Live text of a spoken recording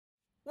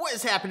What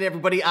is happening,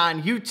 everybody,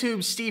 on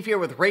YouTube? Steve here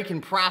with Raiken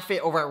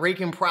Profit over at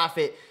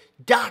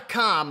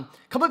RaikenProfit.com.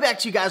 Coming back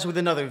to you guys with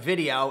another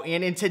video.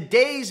 And in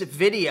today's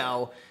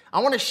video, I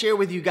want to share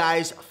with you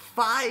guys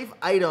 5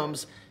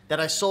 items that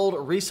I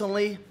sold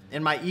recently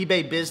in my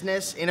eBay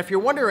business. And if you're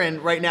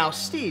wondering right now,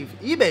 Steve,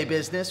 eBay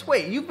business?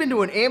 Wait, you've been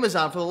doing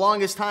Amazon for the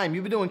longest time.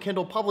 You've been doing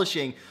Kindle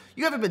publishing.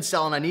 You haven't been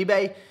selling on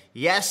eBay?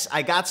 Yes,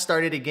 I got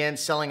started again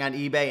selling on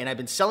eBay, and I've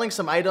been selling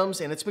some items,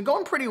 and it's been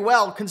going pretty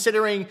well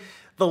considering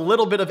the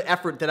little bit of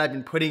effort that I've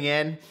been putting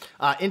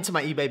into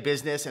my eBay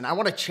business, and I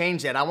want to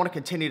change that. I want to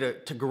continue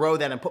to grow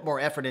that and put more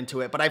effort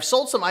into it. But I've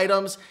sold some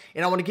items,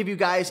 and I want to give you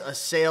guys a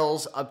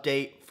sales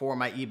update for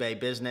my eBay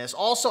business.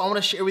 Also, I want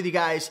to share with you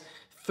guys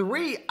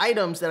 3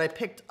 items that I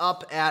picked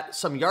up at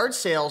some yard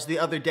sales the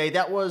other day.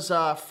 That was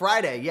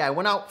Friday. Yeah, I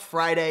went out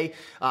Friday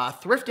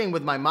thrifting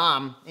with my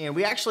mom, and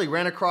we actually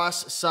ran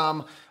across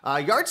some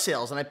yard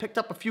sales, and I picked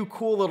up a few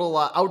cool little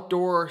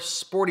outdoor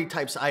sporty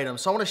types of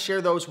items. So I want to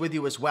share those with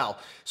you as well.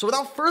 So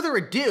without further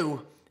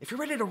ado, if you're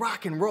ready to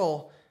rock and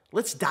roll,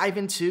 let's dive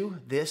into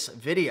this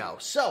video.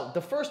 So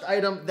the first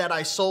item that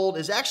I sold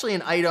is actually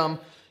an item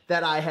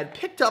that I had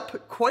picked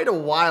up quite a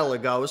while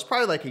ago. It was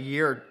probably like a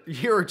year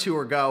or two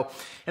ago.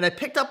 And I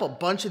picked up a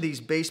bunch of these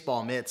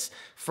baseball mitts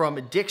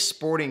from Dick's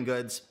Sporting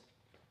Goods.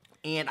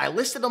 And I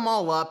listed them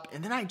all up,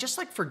 and then I just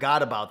like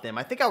forgot about them.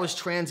 I think I was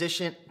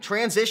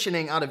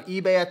transitioning out of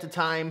eBay at the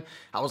time.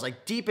 I was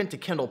like deep into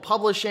Kindle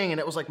publishing, and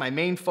it was like my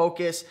main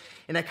focus.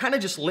 And I kind of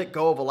just let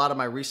go of a lot of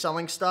my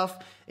reselling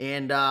stuff.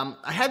 And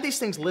I had these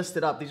things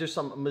listed up. These are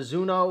some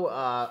Mizuno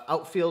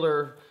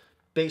outfielder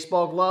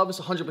baseball gloves,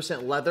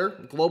 100% leather,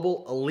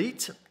 Global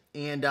Elite,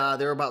 and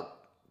they're about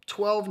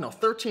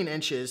 13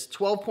 inches,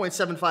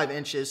 12.75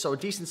 inches, so a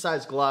decent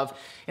sized glove.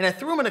 And I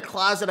threw them in a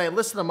closet, I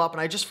listed them up, and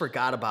I just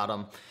forgot about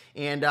them.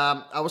 And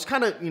I was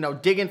kind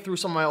of, digging through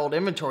some of my old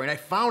inventory, and I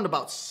found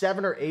about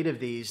 7 or 8 of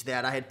these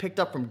that I had picked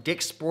up from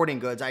Dick's Sporting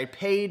Goods. I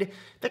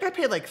think I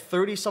paid like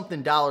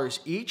 $30-something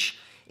each.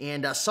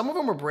 And some of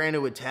them are brand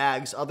new with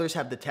tags. Others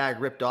have the tag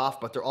ripped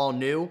off, but they're all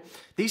new.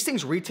 These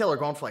things retail are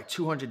going for like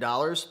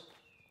 $200.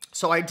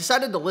 So I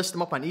decided to list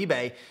them up on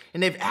eBay,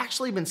 and they've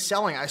actually been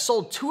selling. I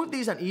sold 2 of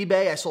these on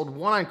eBay. I sold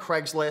 1 on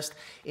Craigslist,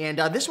 and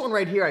this one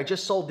right here I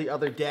just sold the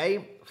other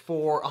day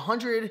for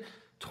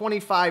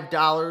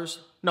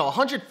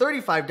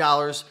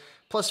 $135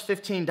 plus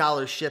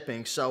 $15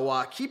 shipping.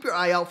 So keep your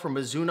eye out for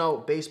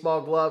Mizuno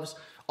baseball gloves.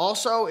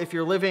 Also, if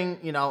you're living,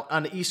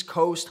 on the East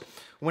Coast,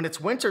 when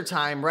it's winter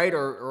time, right,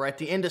 or at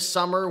the end of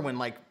summer when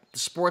like the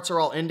sports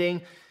are all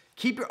ending,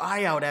 keep your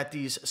eye out at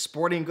these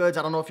sporting goods.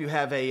 I don't know if you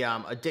have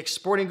a Dick's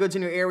Sporting Goods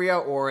in your area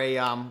or a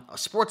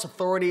Sports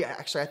Authority.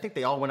 Actually, I think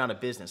they all went out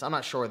of business. I'm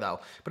not sure, though.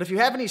 But if you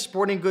have any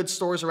sporting goods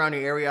stores around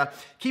your area,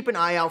 keep an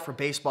eye out for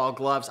baseball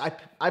gloves.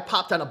 I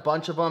popped on a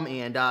bunch of them,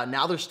 and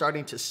now they're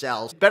starting to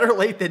sell. Better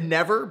late than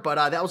never,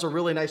 but that was a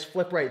really nice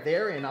flip right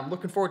there, and I'm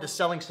looking forward to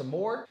selling some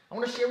more. I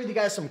want to share with you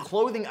guys some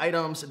clothing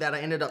items that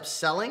I ended up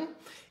selling.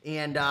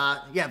 And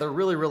yeah, they're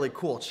really, really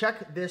cool.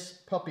 Check this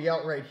puppy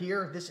out right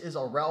here. This is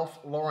a Ralph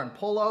Lauren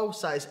polo,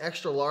 size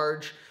extra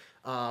large.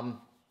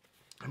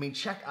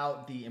 Check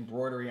out the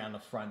embroidery on the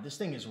front. This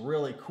thing is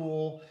really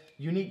cool.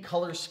 Unique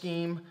color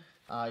scheme.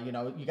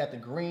 You got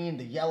the green,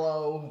 the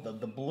yellow,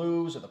 the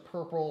blues, or the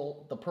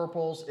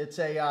purples. It's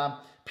a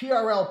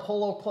PRL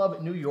Polo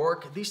Club New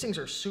York. These things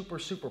are super,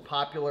 super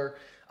popular.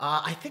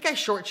 I think I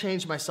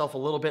shortchanged myself a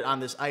little bit on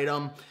this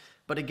item.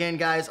 But again,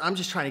 guys, I'm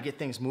just trying to get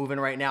things moving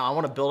right now. I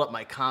want to build up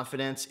my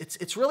confidence.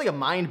 It's really a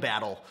mind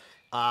battle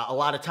a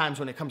lot of times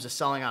when it comes to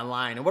selling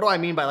online. And what do I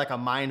mean by like a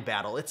mind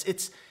battle?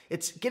 It's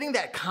getting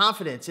that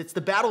confidence. It's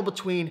the battle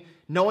between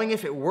knowing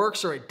if it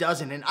works or it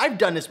doesn't. And I've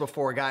done this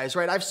before, guys,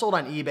 right? I've sold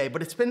on eBay,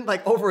 but it's been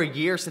like over a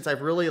year since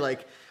I've really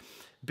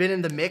been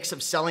in the mix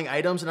of selling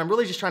items, and I'm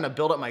really just trying to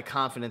build up my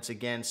confidence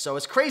again. So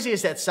as crazy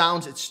as that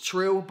sounds, it's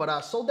true. But I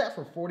sold that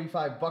for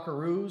 45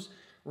 buckaroos.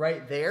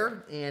 Right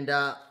there, and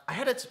I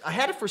had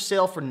it for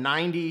sale for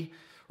 90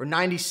 or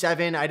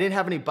 97. I didn't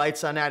have any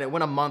bites on that. It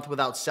went a month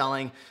without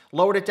selling.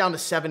 Lowered it down to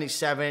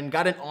 77.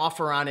 Got an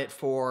offer on it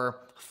for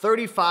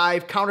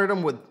 35. Countered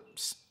him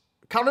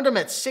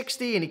at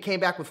 60, and he came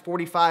back with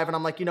 45. And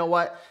I'm like, you know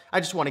what? I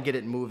just want to get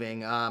it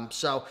moving.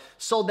 So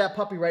sold that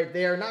puppy right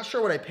there. Not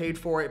sure what I paid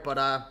for it, but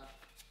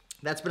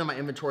that's been in my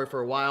inventory for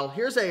a while.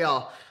 Here's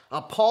a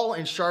Paul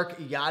and Shark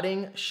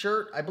yachting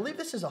shirt. I believe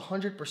this is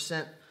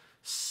 100%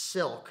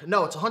 silk.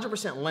 No, it's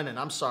 100% linen.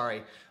 I'm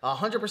sorry.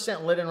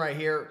 100% linen right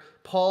here.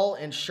 Paul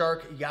and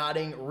Shark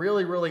Yachting.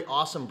 Really, really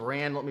awesome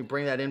brand. Let me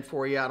bring that in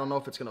for you. I don't know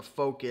if it's going to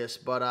focus,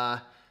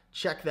 but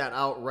check that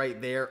out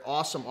right there.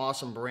 Awesome,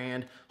 awesome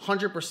brand.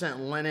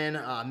 100% linen.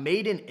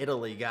 Made in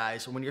Italy,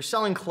 guys. When you're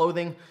selling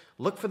clothing,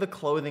 look for the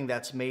clothing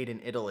that's made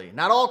in Italy.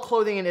 Not all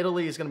clothing in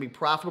Italy is going to be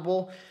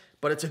profitable,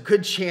 but it's a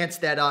good chance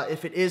that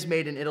if it is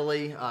made in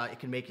Italy, it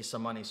can make you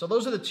some money. So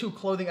those are the 2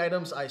 clothing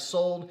items I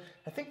sold.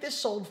 I think this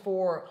sold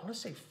for, I want to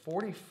say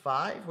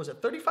 45. Was it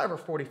 35 or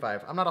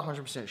 45? I'm not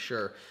 100%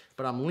 sure,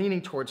 but I'm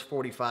leaning towards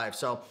 45.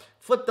 So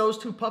flip those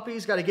 2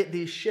 puppies. Got to get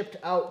these shipped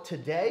out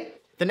today.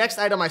 The next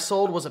item I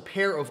sold was a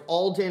pair of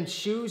Alden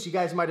shoes. You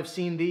guys might have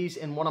seen these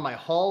in one of my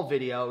haul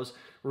videos.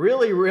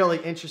 Really, really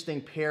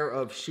interesting pair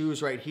of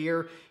shoes right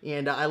here.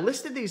 And I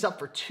listed these up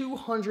for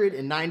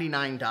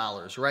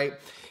 $299, right?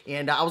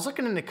 And I was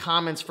looking in the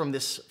comments from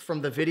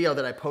the video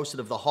that I posted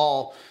of the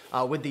haul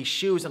with these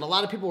shoes, and a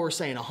lot of people were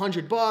saying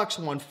 $100,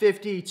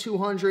 $150,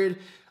 $200.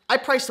 I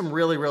priced them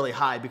really, really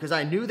high because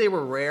I knew they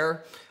were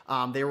rare.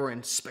 They were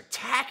in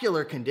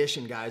spectacular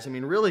condition, guys. I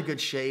mean, really good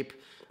shape.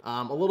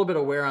 A little bit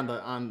of wear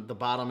on the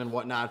bottom and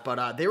whatnot,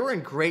 but they were in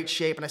great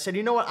shape. And I said,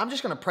 you know what? I'm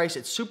just going to price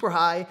it super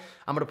high.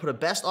 I'm going to put a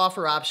best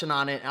offer option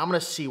on it, and I'm going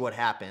to see what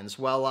happens.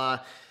 Well, I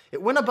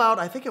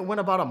think it went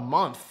about a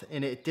month,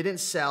 and it didn't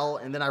sell.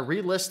 And then I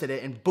relisted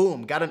it, and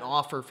boom, got an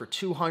offer for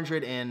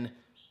 $225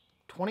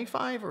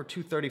 or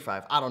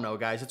 $235. I don't know,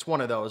 guys. It's one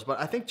of those, but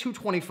I think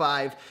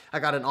 $225 I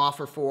got an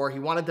offer for. He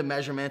wanted the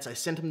measurements. I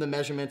sent him the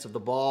measurements of the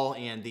ball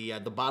and the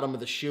bottom of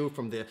the shoe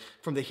from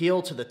the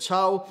heel to the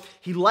toe.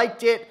 He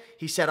liked it.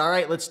 He said, all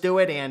right, let's do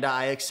it, and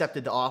I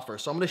accepted the offer.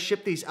 So I'm going to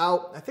ship these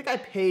out. I think I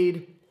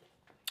paid,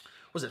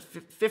 was it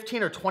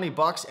 15 or 20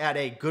 bucks at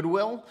a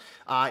Goodwill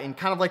in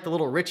kind of like the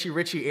little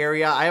Richie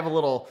area. I have a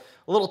little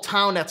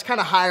town that's kind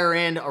of higher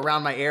end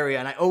around my area,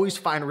 and I always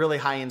find really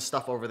high-end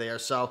stuff over there.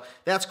 So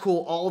that's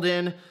cool.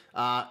 Alden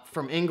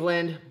from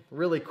England,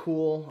 really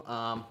cool.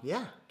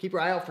 Yeah, keep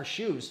your eye out for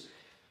shoes.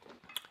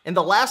 And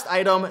the last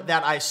item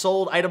that I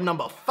sold, item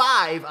number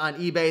 5 on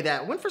eBay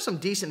that went for some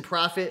decent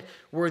profit,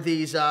 were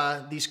these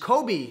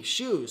Kobe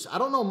shoes. I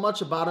don't know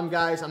much about them,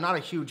 guys. I'm not a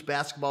huge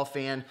basketball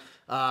fan.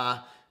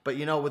 But,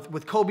 you know,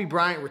 with Kobe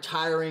Bryant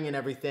retiring and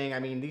everything, I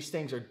mean, these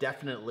things are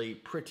definitely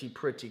pretty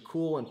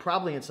cool and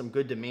probably in some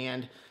good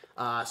demand.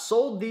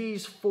 Sold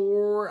these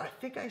for, I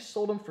think I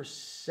sold them for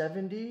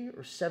 70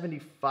 or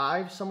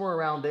 75, somewhere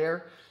around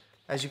there.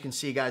 As you can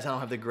see, guys, I don't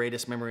have the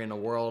greatest memory in the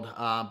world.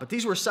 But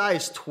these were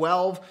size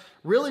 12,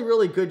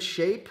 really good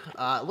shape.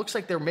 It looks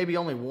like they're maybe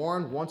only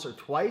worn once or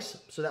twice,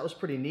 so that was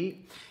pretty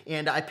neat.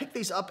 And I picked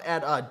these up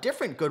at a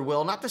different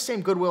Goodwill, not the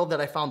same Goodwill that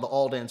I found the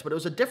Aldens, but it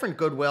was a different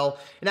Goodwill.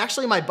 And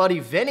actually, my buddy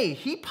Vinny,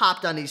 he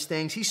popped on these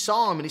things. He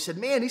saw them, and he said,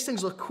 man, these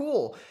things look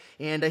cool.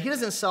 And he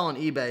doesn't sell on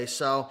eBay,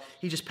 so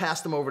he just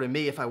passed them over to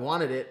me if I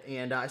wanted it.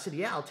 And I said,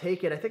 yeah, I'll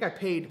take it. I think I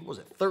paid, what was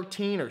it,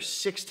 13 or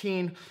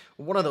 16,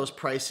 one of those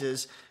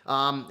prices.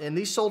 And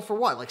these sold for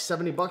what, like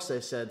 70 bucks,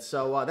 they said.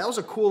 So that was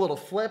a cool little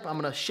flip. I'm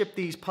going to ship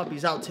these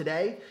puppies out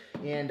today.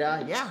 And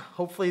yeah,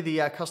 hopefully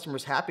the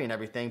customer's happy and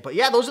everything. But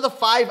yeah, those are the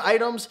 5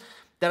 items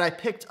that I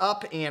picked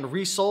up and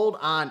resold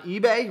on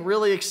eBay.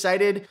 Really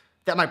excited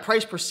that my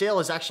price per sale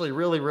is actually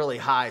really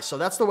high. So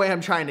that's the way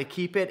I'm trying to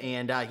keep it.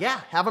 And yeah,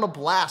 having a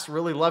blast,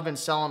 really loving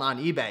selling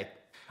on eBay.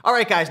 All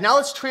right, guys, now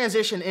let's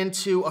transition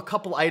into a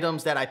couple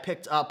items that I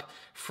picked up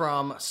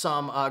from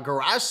some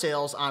garage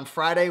sales on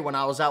Friday when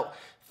I was out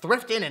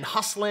thrifting and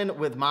hustling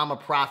with Mama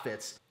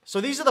Profits.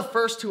 So these are the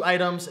first 2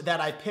 items that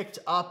I picked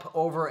up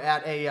over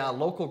at a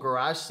local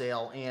garage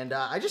sale. And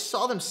I just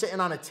saw them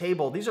sitting on a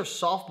table. These are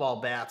softball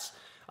bats.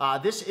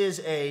 This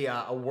is a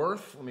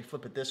Worth, let me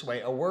flip it this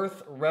way, a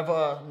Worth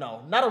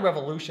no, not a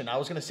Revolution. I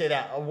was going to say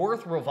that. A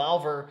Worth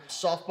Revolver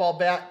softball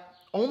bat.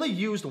 Only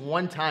used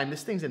one time.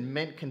 This thing's in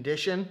mint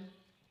condition.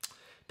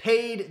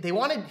 Paid,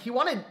 he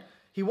wanted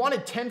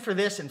 10 for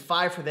this and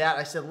 5 for that.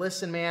 I said,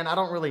 listen, man, I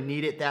don't really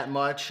need it that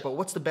much, but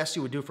what's the best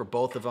you would do for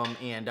both of them?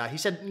 And he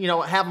said, you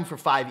know, have them for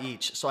 5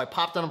 each. So I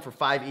popped on them for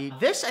 5 each.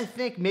 This, I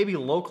think, maybe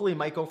locally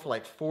might go for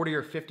like 40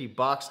 or 50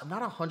 bucks. I'm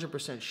not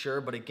 100% sure,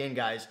 but again,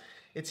 guys,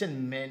 it's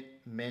in mint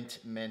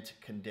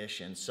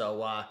condition.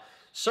 So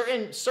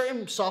certain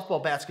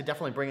softball bats could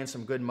definitely bring in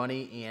some good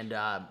money, and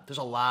there's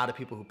a lot of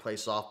people who play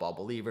softball,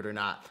 believe it or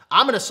not.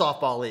 I'm in a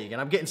softball league, and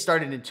I'm getting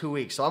started in 2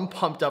 weeks, so I'm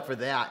pumped up for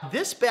that.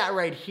 This bat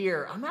right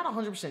here, I'm not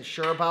 100%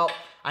 sure about.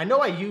 I know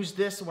I used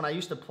this when I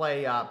used to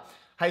play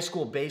high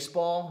school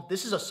baseball.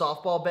 This is a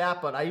softball bat,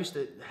 but I used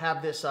to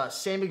have this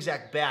same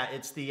exact bat.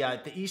 It's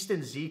the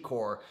Easton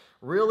Z-Core.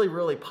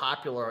 Really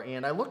popular,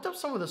 and I looked up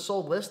some of the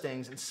sold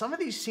listings, and some of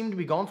these seem to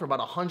be going for about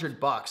 100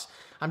 bucks.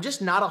 I'm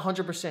just not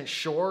 100%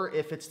 sure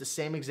if it's the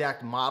same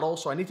exact model,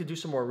 so I need to do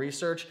some more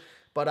research,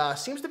 but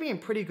seems to be in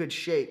pretty good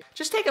shape.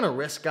 Just taking a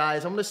risk,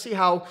 guys. I'm gonna see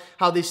how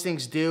these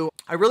things do.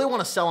 I really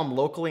wanna sell them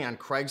locally on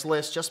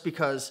Craigslist just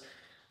because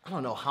I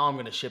don't know how I'm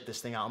gonna ship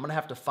this thing out. I'm gonna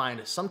have to find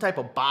some type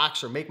of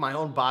box or make my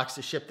own box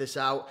to ship this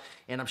out.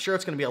 And I'm sure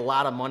it's gonna be a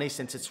lot of money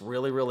since it's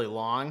really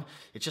long.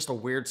 It's just a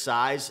weird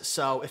size.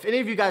 So if any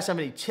of you guys have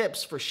any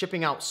tips for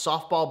shipping out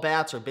softball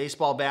bats or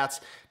baseball bats,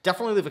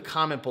 definitely leave a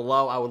comment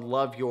below. I would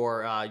love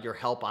your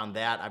help on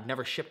that. I've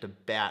never shipped a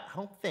bat. I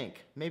don't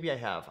think. Maybe I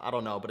have. I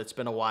don't know, but it's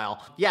been a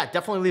while. Yeah,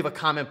 definitely leave a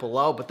comment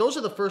below. But those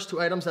are the first 2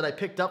 items that I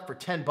picked up for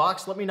 10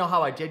 bucks. Let me know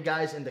how I did,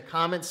 guys, in the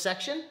comments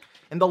section.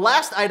 And the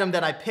last item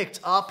that I picked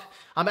up,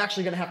 I'm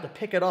actually gonna have to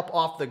pick it up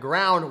off the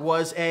ground,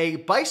 was a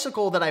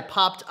bicycle that I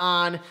popped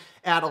on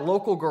at a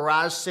local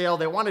garage sale.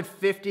 They wanted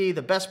 50.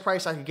 The best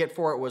price I could get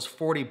for it was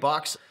 40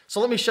 bucks.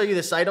 So let me show you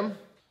this item.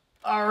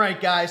 All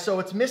right, guys, so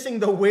it's missing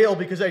the wheel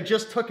because I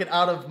just took it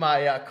out of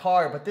my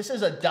car, but this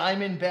is a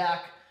Diamondback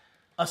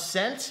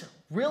Ascent.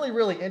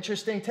 Really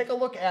interesting. Take a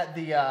look at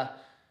the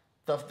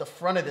the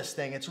front of this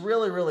thing. It's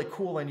really, really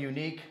cool and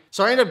unique.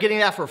 So I ended up getting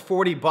that for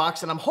 40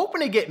 bucks, and I'm hoping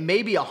to get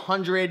maybe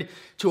 $100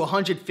 to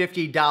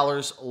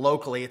 $150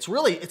 locally. It's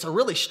a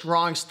really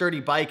strong, sturdy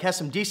bike, has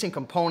some decent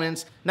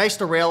components, nice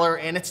derailleur,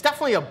 and it's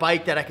definitely a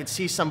bike that I could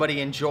see somebody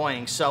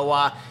enjoying. So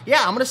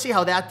yeah, I'm gonna see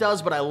how that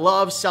does, but I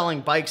love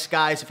selling bikes,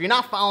 guys. If you're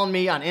not following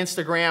me on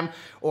Instagram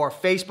or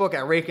Facebook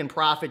at Raiken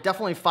Profit,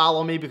 definitely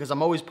follow me because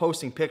I'm always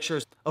posting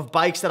pictures of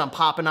bikes that I'm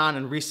popping on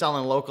and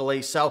reselling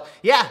locally. So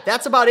yeah,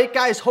 that's about it,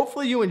 guys.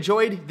 Hopefully you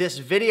enjoyed this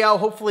video.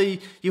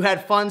 Hopefully you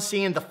had fun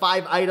seeing the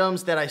 5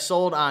 items that I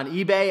sold on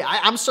eBay.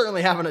 I'm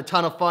certainly having a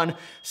ton of fun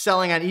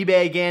selling on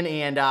eBay again,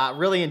 and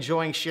really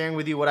enjoying sharing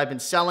with you what I've been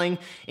selling.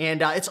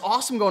 And it's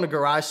awesome going to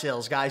garage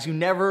sales, guys. You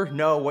never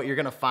know what you're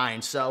gonna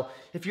find. So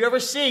if you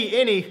ever see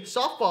any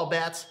softball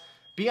bats,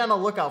 be on the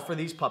lookout for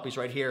these puppies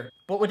right here.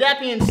 But with that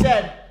being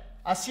said,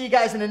 I'll see you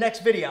guys in the next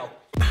video.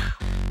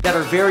 That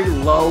are very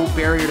low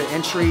barrier to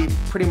entry.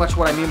 Pretty much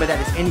what I mean by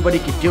that is anybody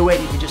can do it.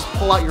 You can just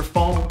pull out your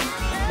phone.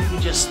 You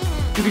can just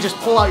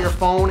pull out your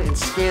phone and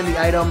scan the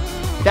item.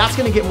 That's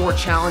gonna get more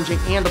challenging,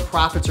 and the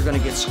profits are gonna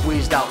get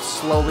squeezed out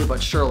slowly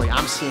but surely.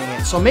 I'm seeing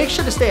it. So make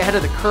sure to stay ahead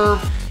of the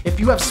curve. If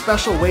you have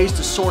special ways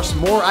to source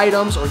more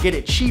items or get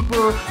it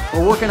cheaper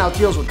or working out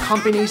deals with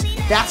companies,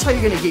 that's how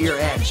you're gonna get your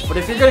edge. But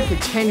if you're gonna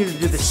continue to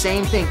do the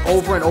same thing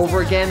over and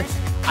over again,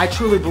 I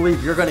truly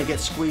believe you're gonna get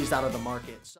squeezed out of the market.